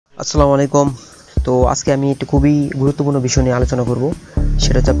আসসালামু আলাইকুম। তো আজকে আমি একটি খুবই গুরুত্বপূর্ণ বিষয় নিয়ে আলোচনা করব।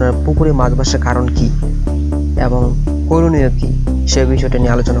 সেটা হচ্ছে আপনার পুকুরে মাছ বাসার কারণ কি এবং করণীয় কি, সেই বিষয়টা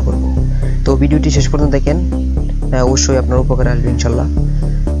নিয়ে আলোচনা করব। তো ভিডিওটি শেষ পর্যন্ত দেখেন, অবশ্যই আপনার উপকারে আসবে ইনশাল্লাহ।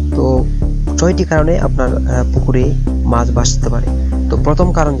 তো 6টি কারণে আপনার পুকুরে মাছ বাঁচতে পারে। তো প্রথম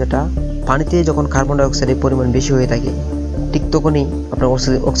কারণ যেটা, পানিতে যখন কার্বন ডাই অক্সাইডের পরিমাণ বেশি হয়ে থাকে ঠিক তখনই আপনার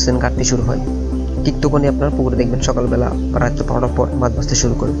অক্সিজেন ঘাটতি শুরু হয়। ঠিক তখনই আপনার পুকুরে দেখবেন সকালবেলা বা রাত্রে 12টার পর মাছ বাঁচতে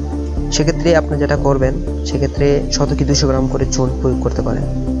শুরু করবে। সেক্ষেত্রে আপনি যেটা করবেন, সেক্ষেত্রে শতকে 200 গ্রাম করে চুন প্রয়োগ করতে পারেন।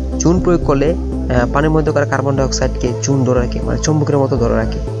 চুন প্রয়োগ করলে পানির মধ্যকার কার্বন ডাই অক্সাইডকে চুন ধরে রাখে, মানে চুম্বকের মতো ধরে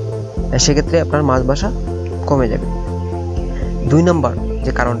রাখে। সেক্ষেত্রে আপনার মাছ বাসা কমে যাবে। 2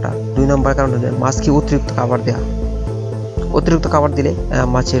 নম্বর কারণ হলো মাছকে অতিরিক্ত খাবার দেওয়া। অতিরিক্ত খাবার দিলে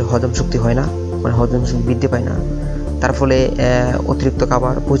মাছের হজম শক্তি হয় না, মানে হজম শক্তি বৃদ্ধি পায় না। তার ফলে অতিরিক্ত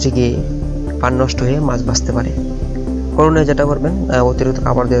খাবার পচে গিয়ে পানি নষ্ট হয়ে মাছ বাঁচতে পারে। করণীয় যেটা করবেন, অতিরিক্ত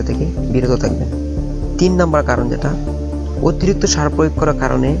খাবার দেওয়া থেকে বিরত থাকবেন। 3 নম্বর কারণ যেটা, অতিরিক্ত সার প্রয়োগ করার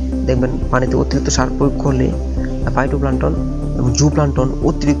কারণে দেখবেন পানিতে অতিরিক্ত সার প্রয়োগ করলে ফাইটোপ্লাঙ্কটন এবং জুপ্লাঙ্কটন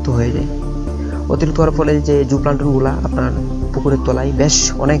অতিরিক্ত হয়ে যায়। অতিরিক্ত হওয়ার ফলে যে জুপ্লাঙ্কটনগুলা আপনার পুকুরের তলায় বেশ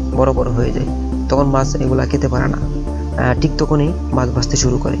অনেক বড় বড় হয়ে যায়, তখন মাছ এগুলা খেতে পারে না। ঠিক তখনই মাছ বাঁচতে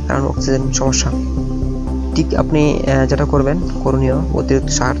শুরু করে, কারণ অক্সিজেন সমস্যা। ঠিক আপনি যেটা করবেন, করণীয় অতিরিক্ত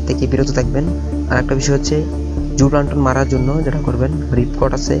সার থেকে বিরত থাকবেন। আর একটা বিষয় হচ্ছে, জুপ্লাঙ্কটন মারার জন্য যেটা করবেন,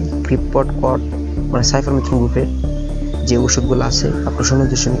 রিপকট আছে, ক্রিপকট কট, মানে সাইফারমেথ্রিন গ্রুপের যে ওষুধগুলো আছে, আপনার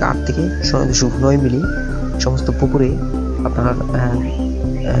 0.8 থেকে 0.9 মিলি সমস্ত পুকুরে আপনার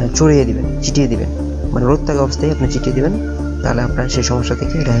ছিটিয়ে দিবেন, মানে রোদ থাকা অবস্থায় আপনি ছিটিয়ে দিবেন, তাহলে আপনার সেই সমস্যা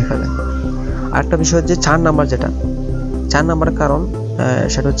থেকে রেহাই পাবেন। আরেকটা বিষয় হচ্ছে 4 নাম্বার কারণ,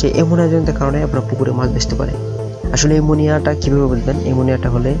 সেটা হচ্ছে অ্যামোনিয়াজনিত কারণে আপনার পুকুরে মাছ বেঁচতে পারে। আসলে অ্যামোনিয়াটা কীভাবে বুঝবেন? অ্যামোনিয়াটা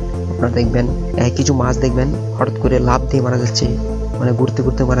হলে আপনারা দেখবেন কিছু মাছ দেখবেন হঠাৎ করে লাফ দিয়ে মারা যাচ্ছে, মানে ঘুরতে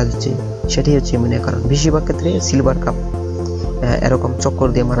ঘুরতে মারা যাচ্ছে। সেটাই হচ্ছে অ্যামোনিয়া কারণ। বেশিরভাগ ক্ষেত্রে সিলভার কাপ এরকম চক্কর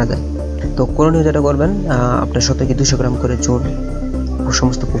দিয়ে মারা যায়। তো করণীয় যেটা করবেন, আপনার শতকে 200 গ্রাম করে চুন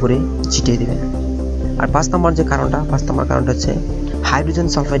সমস্ত পুকুরে ছিটিয়ে দেবেন। আর 5 নম্বর কারণটা হচ্ছে হাইড্রোজেন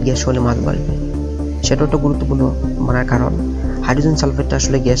সালফাইড গ্যাস হলে মাছ বাড়বে। সেটা একটা গুরুত্বপূর্ণ মানার কারণ। হাইড্রোজেন সালফাইড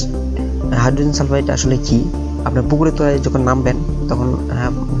আসলে কি? আপনার পুকুরের তলায় যখন নামবেন, তখন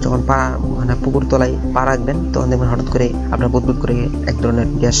যখন পুকুর তলায় পা রাখবেন, তখন দেখবেন হঠাৎ করে আপনার বুদবুদ করে এক ধরনের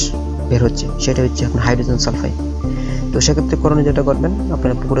গ্যাস বের হচ্ছে, সেটা হচ্ছে আপনার হাইড্রোজেন সালফাইড। তো সেক্ষেত্রে করণীয় যেটা করবেন,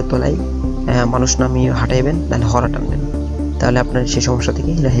 আপনার পুকুরের তলায় মানুষ নামিয়ে হাঁটাইবেন, নাহলে হরা টানবেন, তাহলে আপনার সেই সমস্যা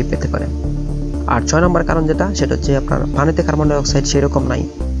থেকে রেহাই পেতে পারেন। আর 6 নম্বর কারণ যেটা, সেটা হচ্ছে আপনার পানিতে কার্বন ডাই অক্সাইড সেরকম নাই,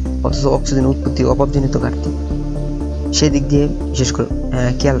 অথচ অক্সিজেন উৎপত্তি অভাবজনিত ঘাটতি। সেই দিক দিয়ে বিশেষ করে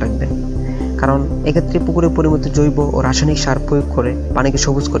খেয়াল রাখবেন, কারণ এক্ষেত্রে পুকুরে পরিমিত জৈব ও রাসায়নিক সার প্রয়োগ করে পানিকে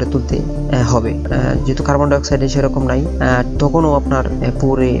সবুজ করে তুলতে হবে। যেহেতু কার্বন ডাই অক্সাইডে সেরকম নাই, তখনও আপনার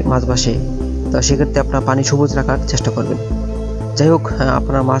পুকুরে মাছ বাসে, তো সেক্ষেত্রে আপনার পানি সবুজ রাখার চেষ্টা করবেন। যাই হোক,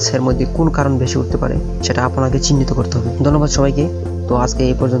 আপনার মাছের মধ্যে কোন কারণ বেশি উঠতে পারে সেটা আপনাকে চিহ্নিত করতে হবে। ধন্যবাদ সবাইকে। তো আজকে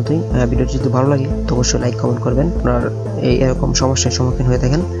এই পর্যন্তই। ভিডিওটি যদি ভালো লাগে তো অবশ্যই লাইক কমেন্ট করবেন। আপনার এরকম সমস্যার সম্মুখীন হয়ে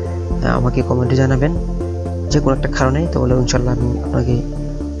থাকেন, আমাকে কমেন্টে জানাবেন যে কোনো একটা কারণে, তাহলে ইনশাল্লাহ আমি আপনাকে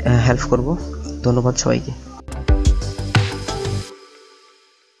হেল্প করব। ধন্যবাদ সবাইকে।